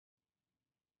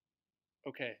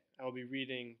Okay, I will be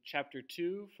reading Chapter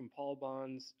 2 from Paul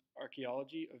Bahn's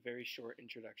Archaeology, a very short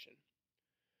introduction.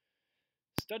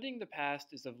 Studying the past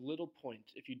is of little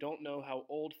point if you don't know how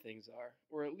old things are,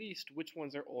 or at least which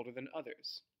ones are older than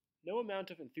others. No amount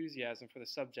of enthusiasm for the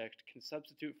subject can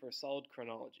substitute for a solid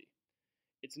chronology.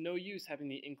 It's no use having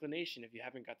the inclination if you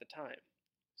haven't got the time.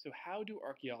 So, how do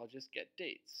archaeologists get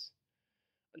dates?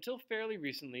 Until fairly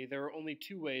recently, there were only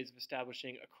two ways of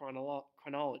establishing a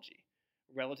chronology: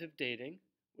 relative dating,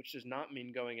 which does not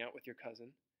mean going out with your cousin,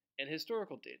 and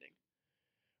historical dating.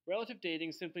 Relative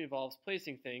dating simply involves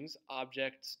placing things,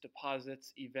 objects,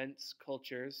 deposits, events,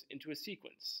 cultures, into a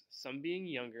sequence, some being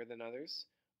younger than others,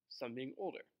 some being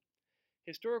older.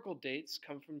 Historical dates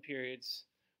come from periods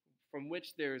from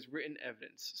which there is written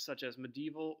evidence, such as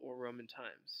medieval or Roman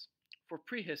times. For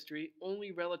prehistory,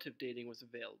 only relative dating was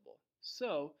available.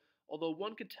 So, although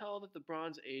one could tell that the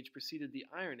Bronze Age preceded the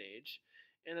Iron Age,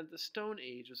 and that the Stone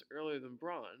Age was earlier than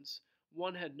Bronze,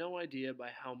 one had no idea by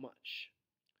how much.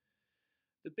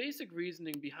 The basic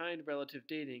reasoning behind relative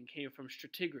dating came from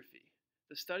stratigraphy,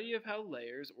 the study of how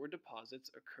layers or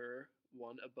deposits occur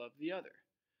one above the other.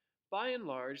 By and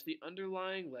large, the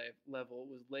underlying level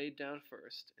was laid down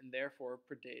first and therefore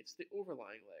predates the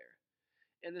overlying layer.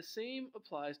 And the same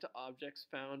applies to objects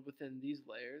found within these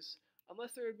layers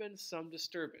unless there had been some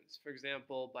disturbance, for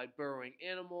example, by burrowing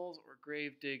animals or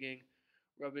grave digging,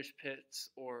 rubbish pits,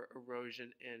 or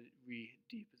erosion and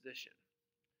redeposition.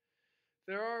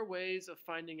 There are ways of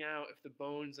finding out if the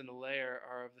bones in a layer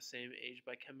are of the same age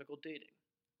by chemical dating.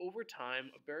 Over time,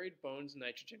 a buried bone's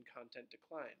nitrogen content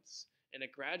declines, and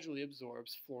it gradually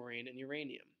absorbs fluorine and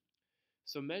uranium.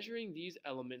 So measuring these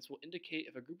elements will indicate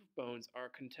if a group of bones are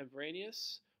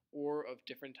contemporaneous or of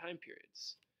different time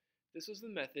periods. This was the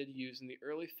method used in the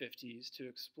early 50s to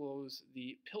expose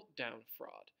the Piltdown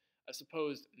fraud, a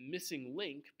supposed missing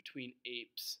link between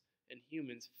apes and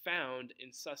humans found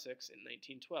in Sussex in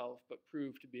 1912 but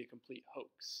proved to be a complete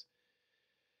hoax.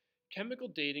 Chemical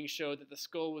dating showed that the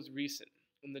skull was recent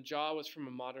and the jaw was from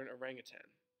a modern orangutan.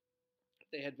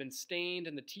 They had been stained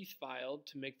and the teeth filed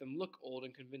to make them look old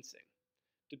and convincing.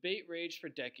 Debate raged for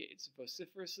decades,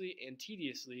 vociferously and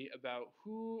tediously, about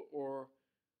who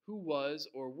was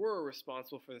or were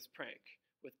responsible for this prank,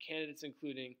 with candidates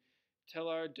including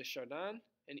Teilhard de Chardin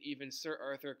and even Sir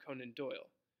Arthur Conan Doyle.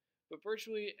 But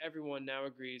virtually everyone now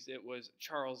agrees it was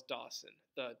Charles Dawson,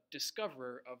 the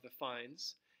discoverer of the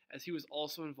finds, as he was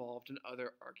also involved in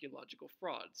other archaeological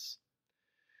frauds.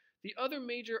 The other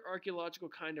major archaeological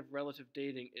kind of relative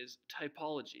dating is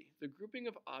typology, the grouping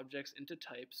of objects into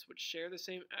types which share the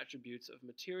same attributes of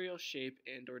material, shape,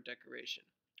 and/or decoration.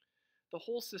 The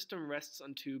whole system rests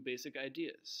on two basic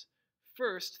ideas.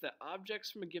 First, that objects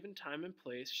from a given time and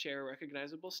place share a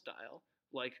recognizable style,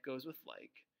 like goes with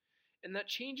like, and that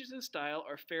changes in style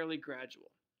are fairly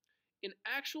gradual. In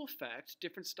actual fact,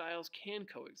 different styles can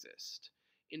coexist.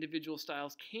 Individual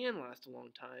styles can last a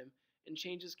long time, and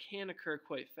changes can occur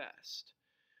quite fast.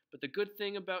 But the good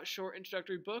thing about short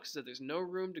introductory books is that there's no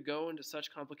room to go into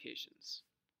such complications.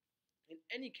 In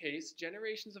any case,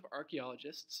 generations of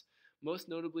archaeologists, most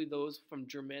notably those from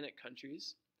Germanic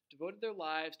countries, devoted their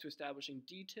lives to establishing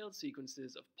detailed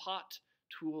sequences of pot,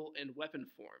 tool, and weapon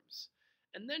forms,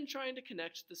 and then trying to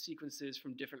connect the sequences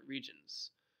from different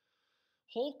regions.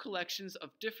 Whole collections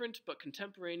of different but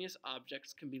contemporaneous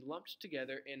objects can be lumped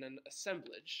together in an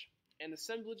assemblage, and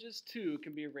assemblages too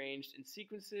can be arranged in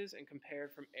sequences and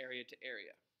compared from area to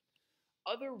area.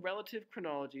 Other relative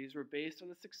chronologies were based on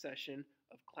the succession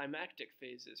of climactic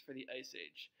phases for the Ice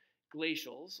Age,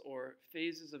 glacials, or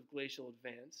phases of glacial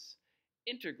advance,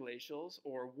 interglacials,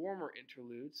 or warmer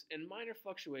interludes, and minor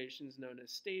fluctuations known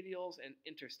as stadials and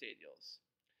interstadials.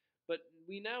 But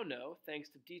we now know, thanks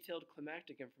to detailed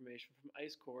climatic information from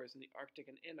ice cores in the Arctic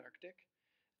and Antarctic,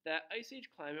 that Ice Age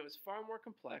climate was far more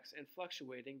complex and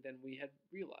fluctuating than we had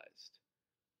realized.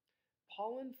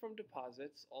 Pollen from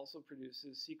deposits also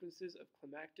produces sequences of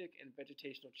climatic and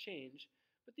vegetational change,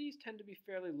 but these tend to be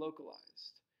fairly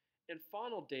localized. And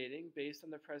faunal dating, based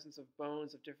on the presence of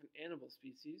bones of different animal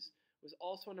species, was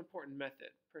also an important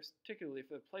method, particularly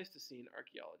for the Pleistocene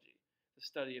archaeology, the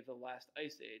study of the last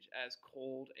ice age, as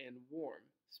cold and warm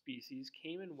species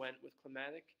came and went with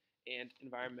climatic and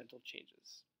environmental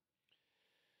changes.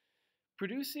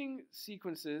 Producing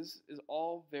sequences is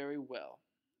all very well,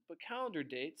 but calendar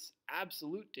dates,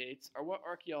 absolute dates, are what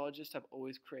archaeologists have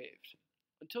always craved.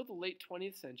 Until the late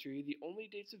 20th century, the only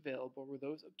dates available were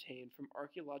those obtained from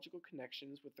archaeological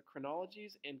connections with the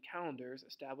chronologies and calendars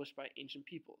established by ancient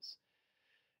peoples,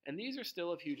 and these are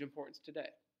still of huge importance today.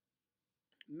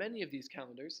 Many of these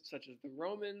calendars, such as the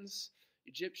Romans,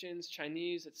 Egyptians,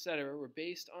 Chinese, etc., were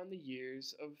based on the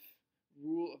years of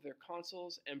rule of their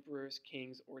consuls, emperors,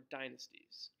 kings, or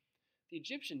dynasties. The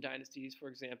Egyptian dynasties, for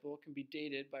example, can be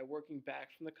dated by working back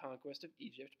from the conquest of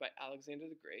Egypt by Alexander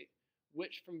the Great,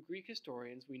 which from Greek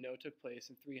historians we know took place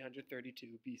in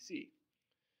 332 BC.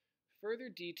 Further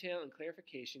detail and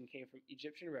clarification came from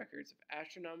Egyptian records of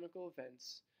astronomical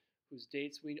events whose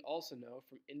dates we also know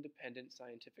from independent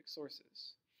scientific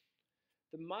sources.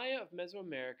 The Maya of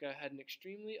Mesoamerica had an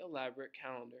extremely elaborate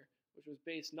calendar, which was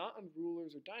based not on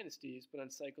rulers or dynasties, but on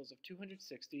cycles of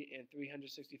 260 and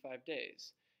 365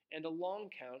 days, and a long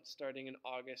count starting in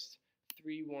August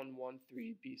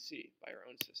 3113 BC by our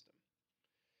own system.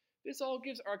 This all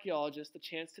gives archaeologists the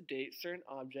chance to date certain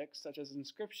objects such as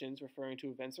inscriptions referring to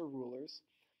events or rulers,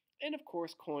 and of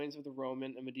course coins of the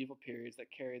Roman and medieval periods that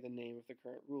carry the name of the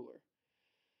current ruler.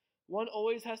 One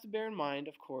always has to bear in mind,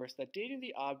 of course, that dating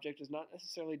the object does not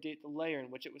necessarily date the layer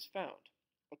in which it was found.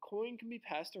 A coin can be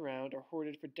passed around or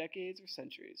hoarded for decades or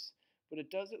centuries, but it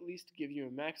does at least give you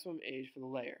a maximum age for the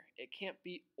layer. It can't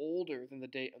be older than the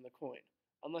date on the coin,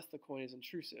 unless the coin is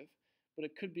intrusive, but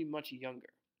it could be much younger.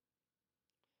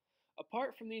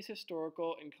 Apart from these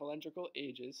historical and calendrical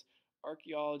ages,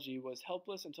 archaeology was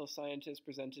helpless until scientists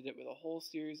presented it with a whole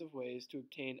series of ways to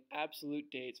obtain absolute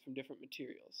dates from different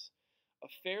materials. A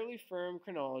fairly firm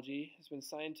chronology has been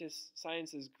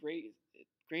science's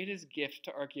greatest gift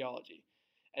to archaeology.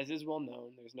 As is well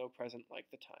known, there's no present like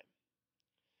the time.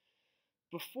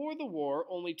 Before the war,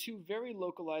 only two very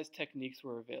localized techniques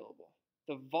were available: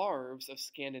 the varves of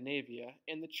Scandinavia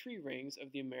and the tree rings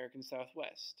of the American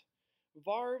Southwest.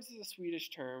 Varves is a Swedish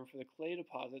term for the clay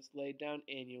deposits laid down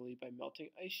annually by melting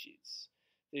ice sheets.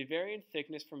 They vary in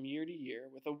thickness from year to year,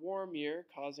 with a warm year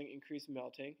causing increased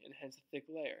melting and hence a thick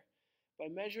layer. By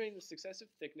measuring the successive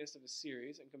thickness of a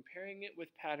series and comparing it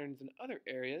with patterns in other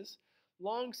areas,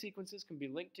 long sequences can be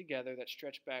linked together that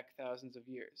stretch back thousands of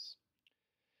years.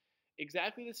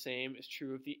 Exactly the same is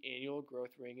true of the annual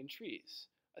growth ring in trees,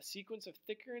 a sequence of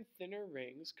thicker and thinner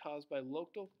rings caused by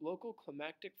local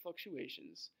climatic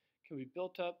fluctuations can be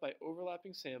built up by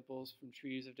overlapping samples from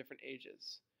trees of different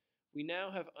ages. We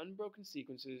now have unbroken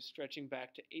sequences stretching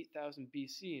back to 8000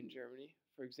 BC in Germany,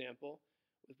 for example,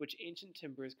 with which ancient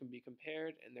timbers can be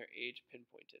compared and their age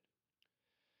pinpointed.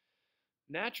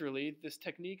 Naturally, this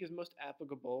technique is most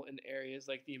applicable in areas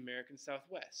like the American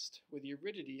Southwest, where the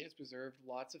aridity has preserved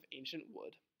lots of ancient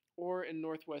wood, or in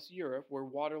Northwest Europe, where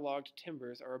waterlogged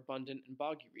timbers are abundant in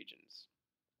boggy regions.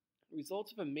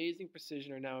 Results of amazing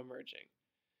precision are now emerging.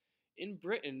 In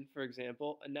Britain, for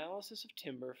example, analysis of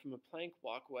timber from a plank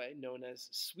walkway known as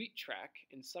Sweet Track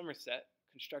in Somerset,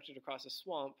 constructed across a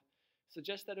swamp,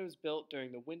 suggests that it was built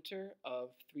during the winter of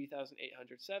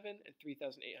 3807 and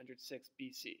 3806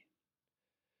 BC.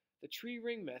 The tree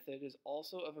ring method is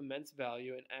also of immense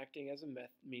value in acting as a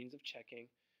means of checking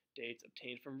dates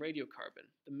obtained from radiocarbon,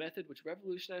 the method which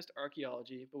revolutionized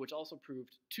archaeology but which also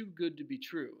proved too good to be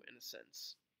true in a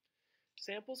sense.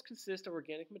 Samples consist of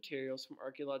organic materials from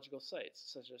archaeological sites,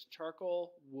 such as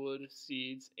charcoal, wood,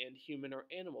 seeds, and human or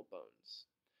animal bones.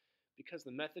 Because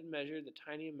the method measured the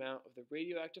tiny amount of the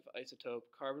radioactive isotope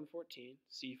carbon-14,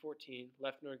 C14,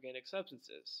 left in organic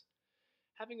substances.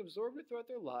 Having absorbed it throughout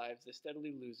their lives, they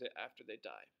steadily lose it after they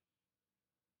die.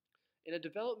 In a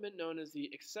development known as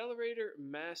the Accelerator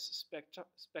Mass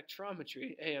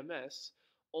Spectrometry, AMS,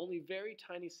 only very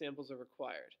tiny samples are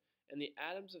required, and the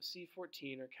atoms of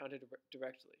C14 are counted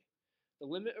directly. The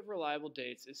limit of reliable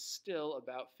dates is still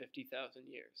about 50,000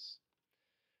 years.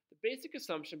 The basic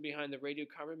assumption behind the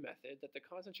radiocarbon method, that the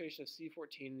concentration of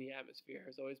C14 in the atmosphere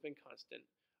has always been constant,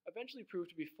 eventually proved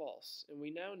to be false, and we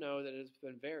now know that it has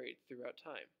been varied throughout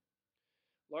time,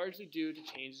 largely due to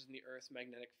changes in the Earth's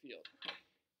magnetic field.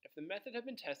 If the method had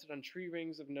been tested on tree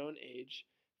rings of known age,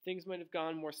 things might have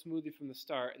gone more smoothly from the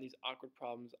start and these awkward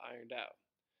problems ironed out.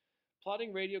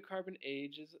 Plotting radiocarbon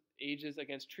ages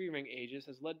against tree ring ages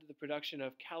has led to the production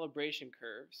of calibration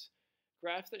curves,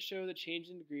 graphs that show the change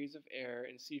in degrees of error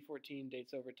in C14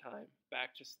 dates over time,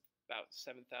 back to about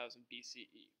 7000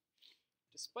 BCE.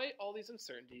 Despite all these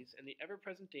uncertainties and the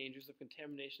ever-present dangers of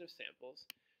contamination of samples,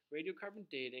 radiocarbon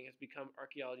dating has become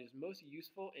archaeology's most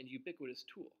useful and ubiquitous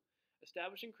tool,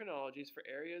 establishing chronologies for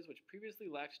areas which previously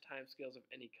lacked timescales of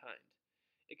any kind.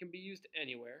 It can be used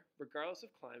anywhere, regardless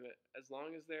of climate, as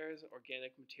long as there is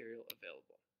organic material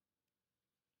available.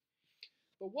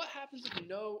 But what happens if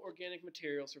no organic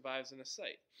material survives in a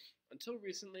site? Until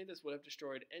recently, this would have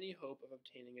destroyed any hope of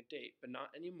obtaining a date, but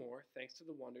not anymore, thanks to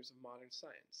the wonders of modern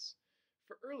science.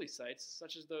 For early sites,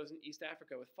 such as those in East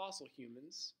Africa with fossil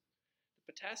humans,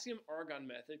 the potassium-argon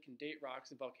method can date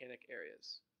rocks in volcanic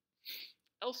areas.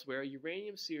 Elsewhere,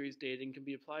 uranium series dating can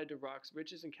be applied to rocks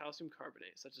rich in calcium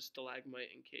carbonate, such as stalagmite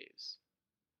in caves.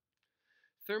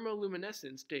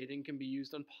 Thermoluminescence dating can be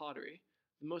used on pottery,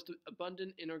 the most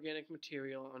abundant inorganic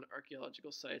material on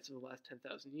archaeological sites of the last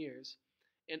 10,000 years,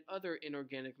 and other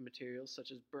inorganic materials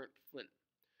such as burnt flint.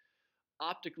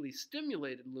 Optically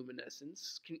stimulated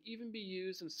luminescence can even be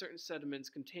used in certain sediments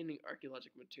containing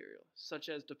archaeological material, such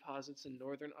as deposits in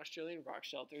northern Australian rock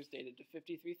shelters dated to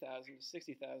 53,000 to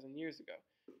 60,000 years ago,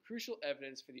 crucial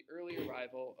evidence for the early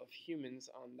arrival of humans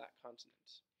on that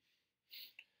continent.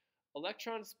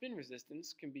 Electron spin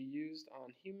resistance can be used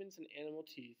on humans and animal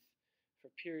teeth for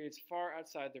periods far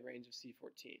outside the range of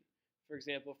C14, for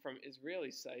example from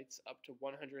Israeli sites up to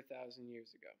 100,000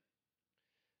 years ago.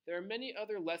 There are many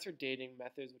other lesser dating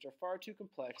methods which are far too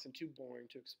complex and too boring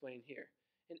to explain here.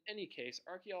 In any case,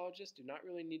 archaeologists do not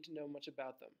really need to know much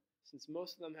about them, since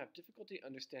most of them have difficulty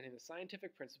understanding the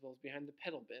scientific principles behind the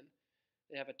pedal bin.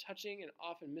 They have a touching and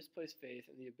often misplaced faith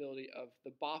in the ability of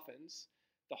the boffins,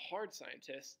 the hard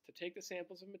scientists, to take the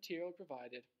samples of material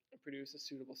provided and produce a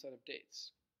suitable set of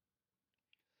dates.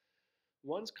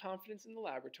 One's confidence in the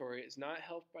laboratory is not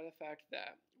helped by the fact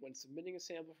that, when submitting a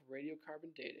sample for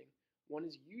radiocarbon dating, one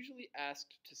is usually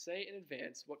asked to say in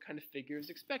advance what kind of figure is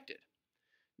expected.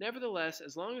 Nevertheless,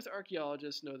 as long as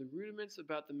archaeologists know the rudiments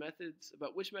about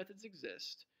which methods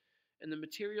exist, and the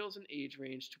materials and age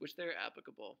range to which they are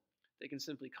applicable, they can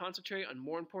simply concentrate on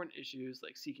more important issues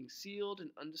like seeking sealed and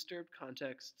undisturbed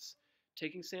contexts,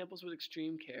 taking samples with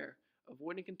extreme care,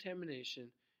 avoiding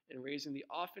contamination, and raising the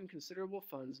often considerable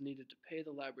funds needed to pay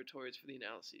the laboratories for the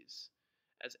analyses.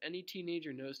 As any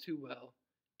teenager knows too well,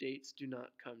 dates do not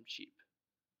come cheap.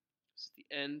 This is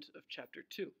the end of chapter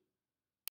 2.